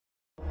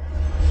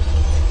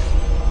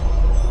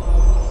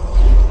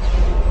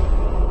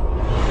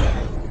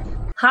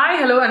Hi,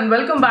 hello and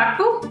welcome back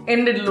to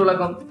Ended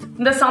Ulagam.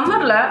 இந்த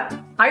சம்மர்ல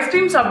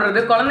ice cream சாப்பிடுறது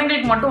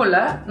குழந்தைகளுக்கு மட்டும் இல்ல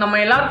நம்ம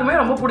எல்லாருக்குமே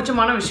ரொம்ப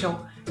பிடிச்சமான விஷயம்.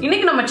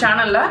 இன்னைக்கு நம்ம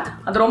சேனல்ல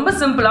அது ரொம்ப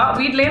சிம்பிளா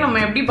வீட்லயே நம்ம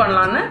எப்படி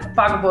பண்ணலாம்னு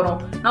பார்க்க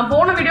போறோம். நான்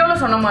போன வீடியோல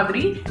சொன்ன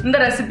மாதிரி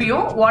இந்த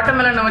ரெசிபியும்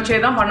வாட்டர்மெலனை வச்சே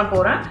தான் பண்ண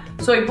போறேன்.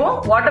 சோ இப்போ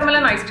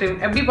வாட்டர்மெலன் ஐஸ்கிரீம்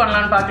எப்படி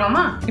பண்ணலாம்னு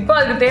பார்க்கலாமா? இப்போ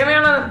அதுக்கு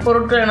தேவையான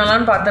பொருட்கள்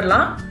என்னெல்லாம்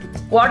பார்த்துடலாம்.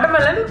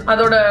 வாட்டர்மெலன்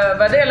அதோட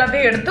விதை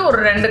எல்லாத்தையும் எடுத்து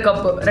ஒரு 2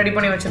 கப் ரெடி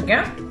பண்ணி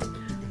வச்சிருக்கேன்.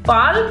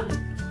 பால்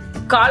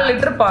 1/4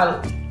 லிட்டர் பால்,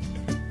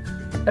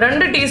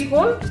 2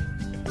 டீஸ்பூன்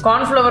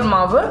கார்ன்ஃப்ளவர்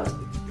மாவு,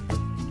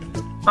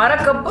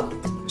 1/2 கப்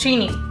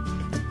சீனி,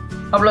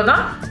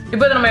 அவ்வளோதான்.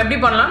 இப்போ இதை நம்ம எப்படி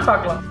பண்ணலாம்னு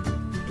பார்க்கலாம்.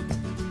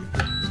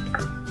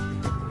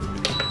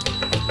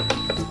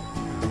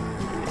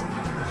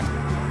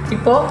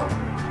 இப்போ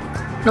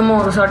நம்ம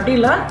ஒரு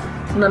சட்டியில்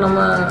இந்த நம்ம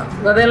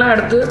விதையெல்லாம்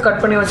எடுத்து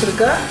கட் பண்ணி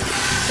வச்சுருக்க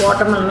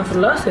வாட்டர்மெலனை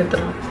ஃபுல்லாக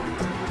சேர்த்துடலாம்.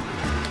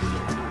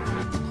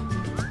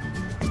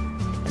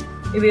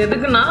 இது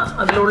எதுக்குன்னா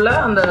அதில் உள்ள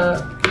அந்த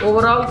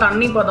ஓவரால்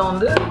தண்ணி பதம்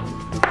வந்து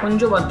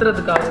கொஞ்சம்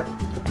வத்துறதுக்காக,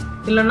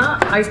 இல்லைன்னா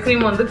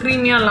ஐஸ்கிரீம் வந்து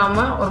க்ரீமியாக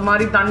இல்லாமல் ஒரு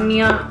மாதிரி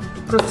தண்ணியாக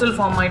கிறிஸ்டல்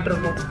ஃபார்ம் ஆகிட்டு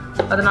இருக்கும்.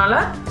 அதனால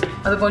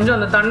அது கொஞ்சம்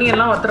அந்த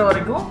தண்ணியெல்லாம் வத்துற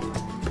வரைக்கும்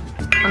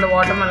அந்த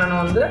வாட்டர்மெலனை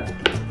வந்து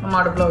நம்ம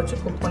அடுப்பில்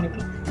வச்சு குக்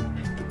பண்ணிக்கலாம்.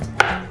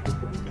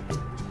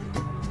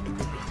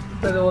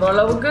 இப்போ இது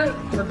ஓரளவுக்கு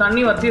இந்த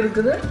தண்ணி வத்தி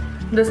இருக்குது.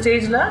 இந்த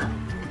ஸ்டேஜில்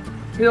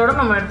இதோட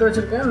நம்ம எடுத்து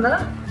வச்சுருக்க இந்த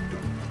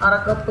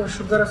 1/2 கப்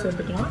சுகரை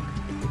சேர்த்துக்கலாம்.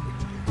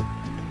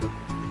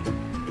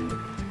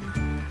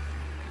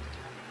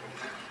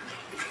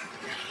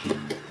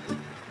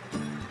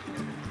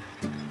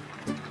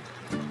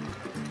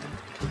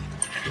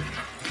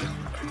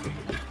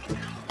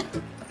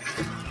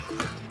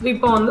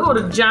 இப்போ வந்து ஒரு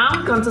ஜாம்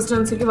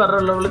கன்சிஸ்டன்சிக்கு வர்ற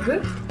லெவலுக்கு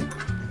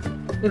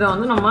இதை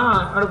வந்து நம்ம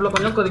அடுப்பில்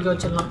கொஞ்சம் கொதிக்க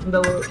வச்சிடலாம். இந்த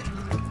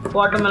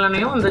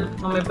வாட்டர்மெலனையும் இந்த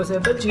நம்ம இப்போ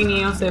சேர்த்து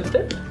சீனியையும் சேர்த்து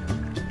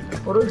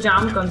ஒரு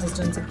ஜாம்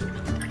கன்சிஸ்டன்சிக்கு,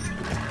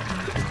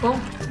 இப்போ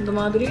இந்த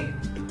மாதிரி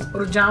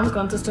ஒரு ஜாம்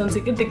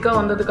கன்சிஸ்டன்சிக்கு திக்காக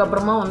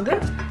வந்ததுக்கப்புறமா வந்து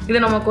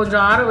இதை நம்ம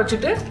கொஞ்சம் ஆற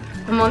வச்சுட்டு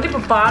நம்ம வந்து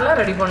இப்போ பாலை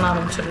ரெடி பண்ண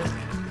ஆரம்பிச்சிடலாம்.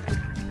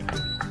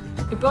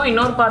 இப்போ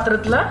இன்னொரு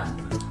பாத்திரத்தில்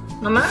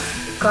நம்ம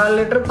 1/4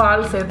 லிட்டர்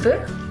பால் சேர்த்து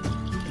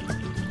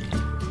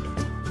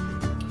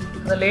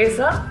அதை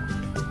லேசாக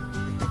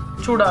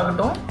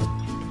சூடாகட்டும்.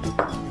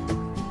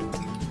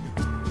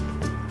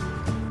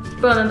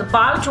 இப்போ அந்த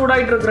பால்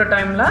சூடாகிட்டு இருக்கிற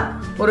டைமில்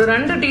ஒரு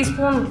 2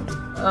 டீஸ்பூன்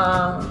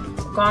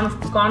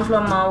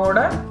கார்ன்ஃப்ளவர் மாவோட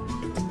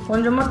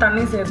கொஞ்சமாக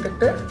தண்ணி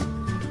சேர்த்துட்டு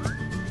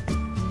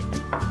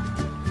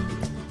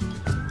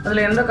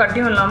அதில் எந்த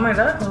கட்டியும் இல்லாமல்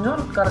இதை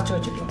கொஞ்சம் கரைச்சி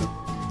வச்சுக்கலாம்.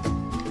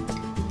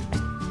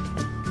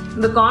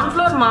 இந்த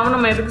கார்ன்ஃப்ளவர் மாவு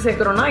நம்ம எதுக்கு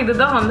சேர்க்குறோன்னா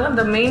இதுதான் வந்து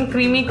அந்த மெயின்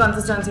க்ரீமி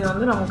கன்சிஸ்டன்சி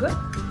வந்து நமக்கு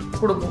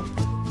கொடுக்கும்.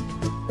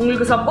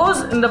 உங்களுக்கு சப்போஸ்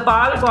இந்த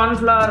பால்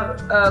கார்ன்ஃப்ளவர்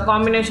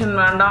காம்பினேஷன்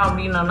வேண்டாம்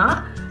அப்படின்னா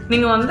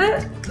நீங்கள் வந்து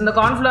இந்த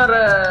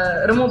கார்ன்ஃப்ளவரை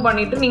ரிமூவ்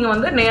பண்ணிவிட்டு நீங்கள்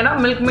வந்து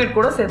நேராக மில்க் மேட்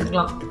கூட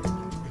சேர்த்துக்கலாம்.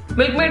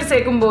 மில்க் மேட்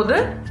சேர்க்கும்போது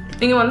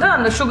நீங்கள் வந்து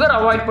அந்த சுகர்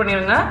அவாய்ட்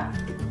பண்ணிடுங்க.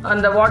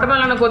 அந்த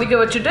வாட்டர்மெலனை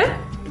கொதிக்க வச்சுட்டு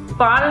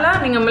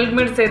பாலில் நீங்கள் மில்க்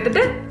மேட்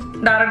சேர்த்துட்டு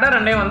டேரெக்டாக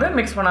ரெண்டையும் வந்து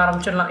மிக்ஸ் பண்ண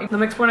ஆரம்பிச்சிடலாம். இந்த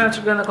மிக்ஸ் பண்ணி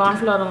வச்சுருக்க அந்த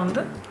கார்ன்ஃப்ளவரை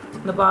வந்து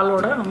இந்த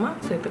பாலோட நம்ம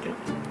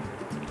சேர்த்துக்கலாம்.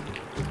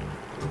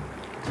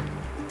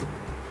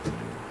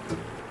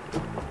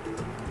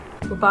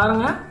 இப்போ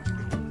பாருங்கள்,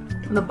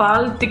 இந்த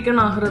பால் திக்கன்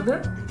ஆகிறது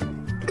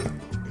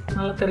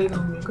நல்லா தெரியுது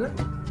உங்களுக்கு.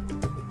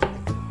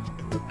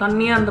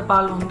 தண்ணியாக அந்த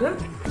பால் வந்து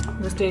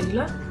இந்த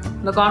ஸ்டேஜில்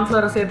இந்த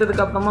கார்ன்ஃப்ளவரை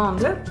சேர்த்ததுக்கப்புறமா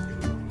வந்து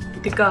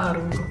திக்காக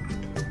ஆரம்பிக்கும்.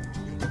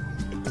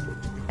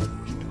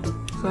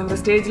 ஸோ இந்த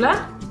ஸ்டேஜில்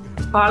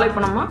பாலை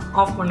இப்போ நம்ம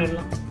ஆஃப்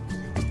பண்ணிடலாம்.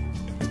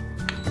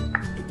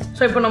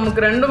 ஸோ இப்போ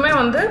நமக்கு ரெண்டுமே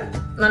வந்து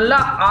நல்லா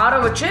ஆற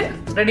வச்சு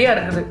ரெடியாக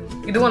இருக்குது.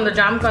 இதுவும் அந்த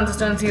ஜாம்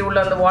கன்சிஸ்டன்சி உள்ள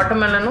அந்த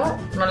வாட்டர்மெலனும்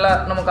நல்லா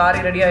நமக்கு ஆறி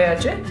ரெடி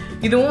ஆயாச்சு.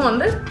 இதுவும்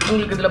வந்து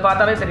உங்களுக்கு இதில்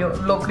பார்த்தாலே தெரியும்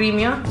இவ்வளோ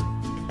க்ரீமியாக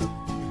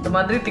இந்த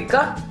மாதிரி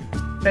திக்காக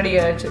ரெடி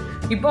ஆயாச்சு.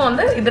 இப்போ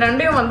வந்து இது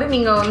ரெண்டையும் வந்து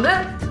நீங்கள் வந்து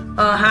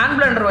ஹேண்ட்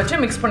பிளெண்டர் வச்சு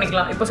மிக்ஸ்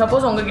பண்ணிக்கலாம். இப்போ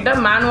சப்போஸ் உங்ககிட்ட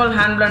மேனுவல்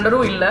ஹேண்ட்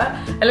பிளெண்டரும் இல்லை,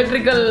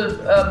 எலக்ட்ரிக்கல்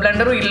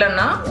பிளெண்டரும்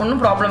இல்லைன்னா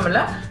ஒன்றும் ப்ராப்ளம்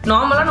இல்லை.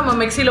 நார்மலாக நம்ம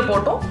மிக்சியில்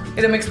போட்டோம்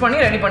இதை மிக்ஸ் பண்ணி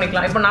ரெடி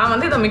பண்ணிக்கலாம். இப்போ நான்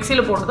வந்து இதை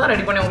மிக்சியில் போட்டு தான்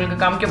ரெடி பண்ணி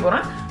உங்களுக்கு காமிக்க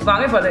போகிறேன்.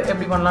 வாங்க இப்போ அதை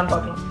எப்படி பண்ணலான்னு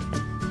பார்க்கலாம்.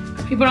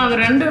 இப்போ நான் அந்த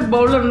 2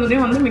 பவுலில்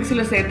இருந்ததையும் வந்து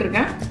மிக்சியில்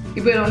சேர்த்துருக்கேன்.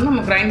 இப்போ இதை வந்து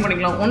நம்ம கிரைண்ட்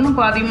பண்ணிக்கலாம். ஒன்றும்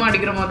பாதியமாக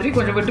அடிக்கிற மாதிரி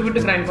கொஞ்சம் விட்டு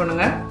விட்டு கிரைண்ட்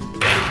பண்ணுங்கள்.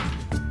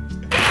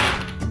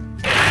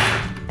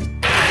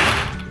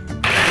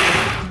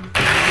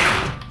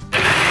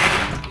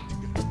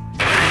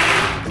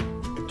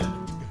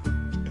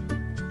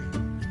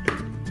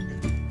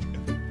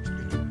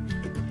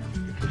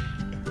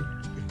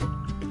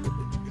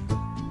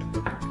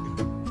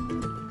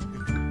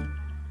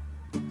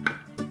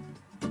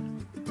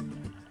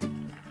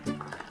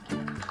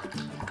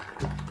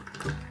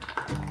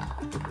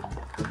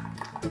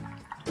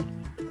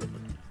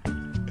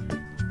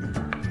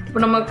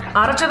 இப்போ நம்ம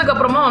அரைச்சதுக்கு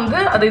அப்புறமா வந்து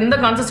அது இந்த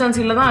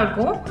கன்சிஸ்டன்சியில் தான்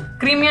இருக்கும்.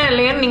 க்ரீமியாக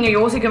இல்லையான்னு நீங்கள்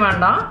யோசிக்க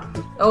வேண்டாம்.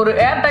 ஒரு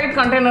ஏர் டைட்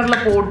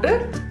கண்டெய்னரில் போட்டு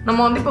நம்ம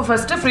வந்து இப்போ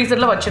ஃபஸ்ட்டு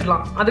ஃப்ரீசரில்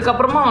வச்சிடலாம்.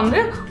 அதுக்கப்புறமா வந்து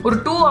ஒரு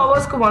 2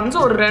 ஹவர்ஸ்க்கு ஒன்ஸ்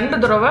ஒரு 2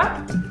 தடவை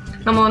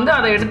நம்ம வந்து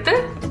அதை எடுத்து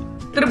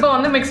திரும்ப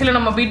வந்து மிக்சியில்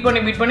நம்ம பீட்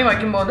பண்ணி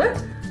வைக்கும்போது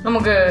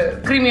நமக்கு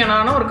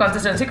க்ரீமியான ஒரு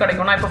கன்சிஸ்டன்சி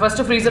கிடைக்கும். நான் இப்போ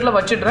ஃபஸ்ட்டு ஃப்ரீசரில்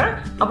வச்சுடுறேன்,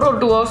 அப்புறம் ஒரு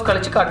 2 hours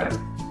கழிச்சு காட்டுறேன்.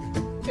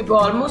 இப்போ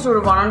ஆல்மோஸ்ட்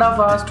ஒரு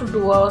 1.5 hours to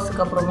 2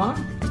 hoursக்கு அப்புறமா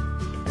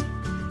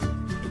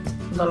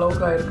இந்த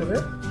அளவுக்கு ஆயிருக்குது.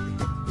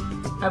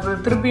 அப்போ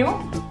திருப்பியும்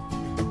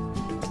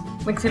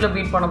மிக்சியில்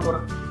பீட் பண்ண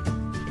போகிறேன்.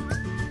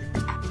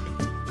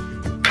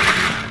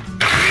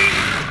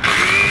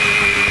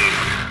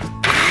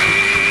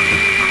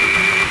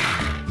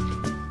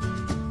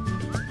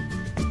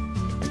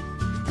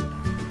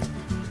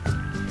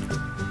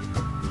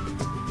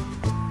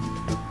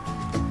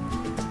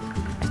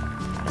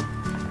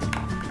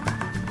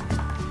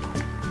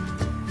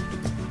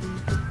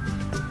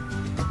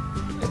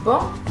 இப்போ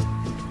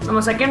நம்ம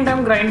செகண்ட்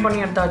டைம் கிரைண்ட் பண்ணி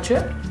எடுத்தாச்சு.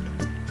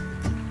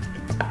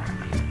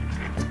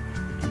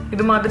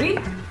 இது மாதிரி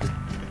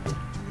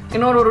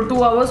இன்னொரு ஒரு 2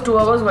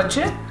 hours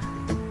வச்சு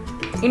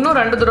இன்னும்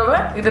 2 தடவை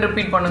இதை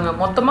ரிப்பீட் பண்ணுங்கள்.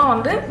 மொத்தமாக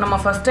வந்து நம்ம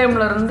ஃபஸ்ட்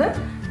டைமில் இருந்து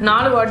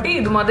 4 வாட்டி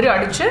இது மாதிரி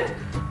அடித்து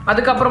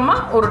அதுக்கப்புறமா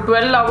ஒரு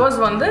 12 hours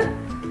வந்து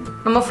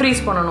நம்ம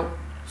ஃப்ரீஸ் பண்ணணும்.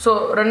 ஸோ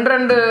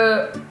 2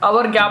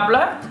 hour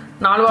கேப்பில்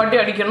 4 வாட்டி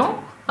அடிக்கணும்.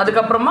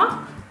 அதுக்கப்புறமா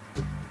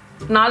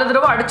 4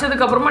 தடவை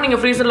அடித்ததுக்கப்புறமா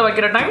நீங்கள் ஃப்ரீசரில்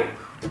வைக்கிற டைம்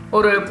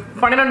ஒரு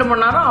 12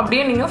 மணி நேரம்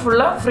அப்படியே நீங்கள்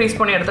ஃபுல்லாக ஃப்ரீஸ்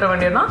பண்ணி எடுத்துட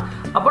வேண்டியதுதான்.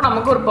 அப்போ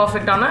நமக்கு ஒரு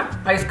பர்ஃபெக்டான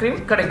ஐஸ்கிரீம்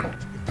கிடைக்கும்.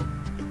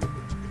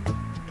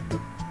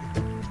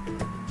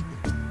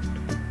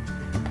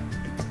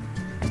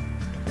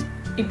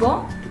 இப்போது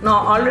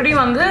நான் ஆல்ரெடி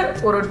வந்து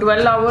ஒரு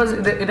 12 hours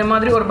இதே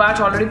மாதிரி ஒரு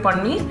பேட்ச் ஆல்ரெடி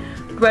பண்ணி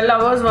 12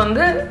 hours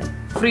வந்து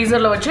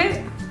ஃப்ரீசரில் வச்சு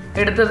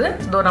எடுத்தது.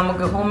 இதோ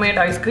நமக்கு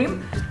ஹோம்மேட் ஐஸ்கிரீம்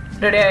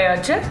ரெடி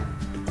ஆயாச்சு.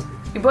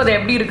 இப்போ அது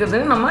எப்படி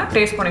இருக்குதுன்னு நம்ம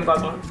டேஸ்ட் பண்ணி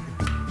பார்க்கலாம்.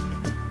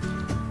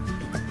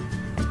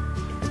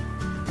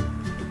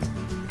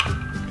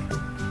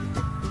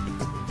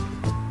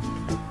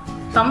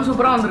 செம்ம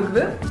சூப்பராக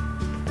வந்துருக்குது.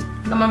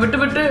 நம்ம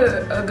விட்டு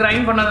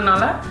கிரைண்ட்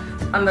பண்ணதுனால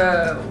அந்த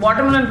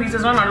வாட்டர்மெலன்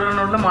பீசஸ்லாம்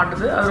நடுவில்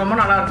மாட்டுது. அது ரொம்ப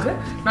நல்லாயிருக்கு.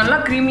 நல்லா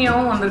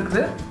க்ரீமியாகவும்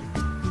வந்துருக்குது.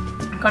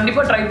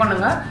 கண்டிப்பாக ட்ரை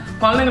பண்ணுங்கள்,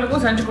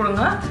 குழந்தைங்களுக்கும் செஞ்சு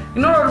கொடுங்க.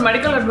 இன்னொரு ஒரு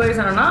மெடிக்கல்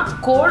அட்வைஸ் என்னென்னா,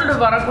 கோல்டு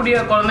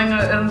வரக்கூடிய குழந்தைங்க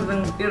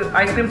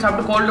ஐஸ்கிரீம்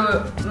சாப்பிட்டு கோல்டு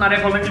நிறைய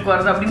குழந்தைங்களுக்கு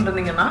வருது அப்படின்னு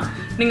இருந்தீங்கன்னா,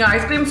 நீங்கள்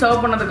ஐஸ்கிரீம்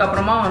சர்வ்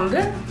பண்ணதுக்கப்புறமா வந்து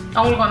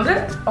அவங்களுக்கு வந்து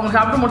அவங்க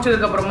சாப்பிட்டு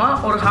முடிச்சதுக்கப்புறமா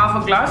ஒரு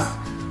 1/2 glass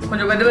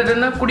கொஞ்சம்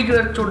வெதுன்னு குடிக்கிற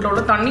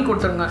சூட்டோட தண்ணி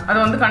கொடுத்துருங்க. அது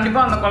வந்து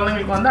கண்டிப்பாக அந்த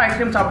குழந்தைங்களுக்கு வந்து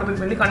ஐஸ்கிரீம்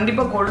சாப்பிட்றதுக்கு வேண்டி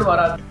கண்டிப்பாக கோல்டு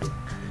வராது.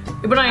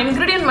 இப்போ நான்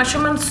இன்க்ரீடியன்ட்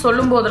மெஷர்மெண்ட்ஸ்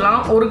சொல்லும் போதெல்லாம்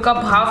 1 cup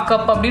 1/2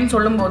 cup அப்படின்னு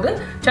சொல்லும்போது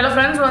சில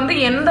ஃப்ரெண்ட்ஸ் வந்து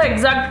எந்த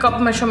எக்ஸாக்ட் கப்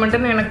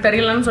மெஷர்மெண்ட்டுன்னு எனக்கு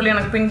தெரியலன்னு சொல்லி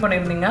எனக்கு பிங்க்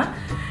பண்ணியிருந்தீங்க.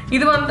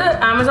 இது வந்து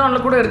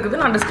அமேசானில் கூட இருக்குது,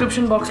 நான்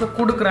டிஸ்கிரிப்ஷன் பாக்ஸில்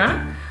கொடுக்குறேன்.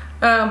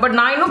 பட்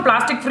நான் இன்னும்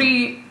பிளாஸ்டிக் ஃப்ரீ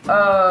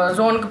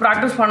ஜோனுக்கு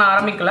ப்ராக்டிஸ் பண்ண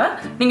ஆரம்பிக்கல.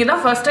 நீங்கள்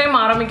தான் ஃபர்ஸ்ட் டைம்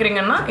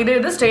ஆரம்பிக்கிறீங்கன்னா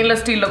இது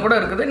ஸ்டெயின்லெஸ் ஸ்டீலில் கூட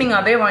இருக்குது, நீங்கள்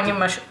அதே வாங்கி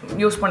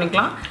யூஸ்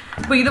பண்ணிக்கலாம்.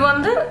 இப்போ இது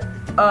வந்து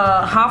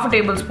 1/2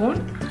 tablespoon,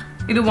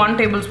 இது 1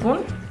 tablespoon,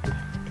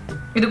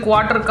 இது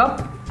 1/4 cup,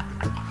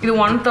 இது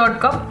 1/3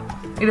 cup,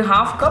 இது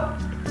 1/2 cup,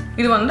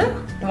 இது வந்து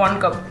 1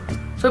 cup.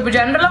 ஸோ இப்போ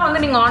ஜென்ரலாக வந்து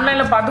நீங்கள்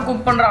ஆன்லைனில் பார்த்து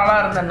குக் பண்ணுற ஆளாக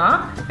இருந்தேன்னா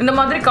இந்த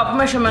மாதிரி கப்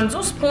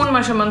மெஷர்மெண்ட்ஸும் ஸ்பூன்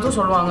மெஷர்மெண்ட்ஸும்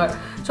சொல்லுவாங்க.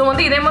 ஸோ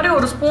வந்து இதே மாதிரி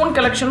ஒரு ஸ்பூன்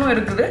கலெக்ஷனும்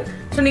இருக்குது.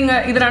 ஸோ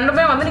நீங்கள் இது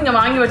ரெண்டுமே வந்து நீங்கள்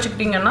வாங்கி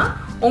வச்சுக்கிட்டிங்கன்னா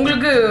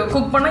உங்களுக்கு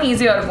குக் பண்ண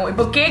ஈஸியாக இருக்கும்.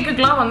 இப்போ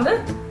கேக்குக்கெலாம் வந்து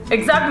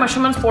எக்ஸாக்ட்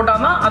மெஷர்மெண்ட்ஸ்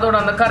போட்டால் தான் அதோட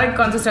அந்த கரெக்ட்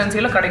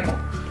கன்சிஸ்டன்சியில் கிடைக்கும்.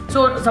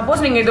 ஸோ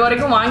சப்போஸ் நீங்கள் இது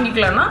வரைக்கும்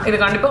வாங்கிக்கலன்னா இது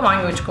கண்டிப்பாக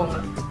வாங்கி வச்சுக்கோங்க.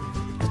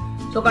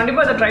 ஸோ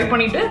கண்டிப்பாக இதை ட்ரை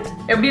பண்ணிவிட்டு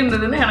எப்படி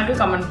இருந்ததுன்னு எனக்கு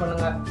கமெண்ட்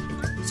பண்ணுங்கள்.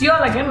 See you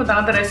all again with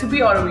another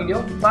recipe or a video.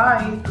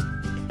 Bye!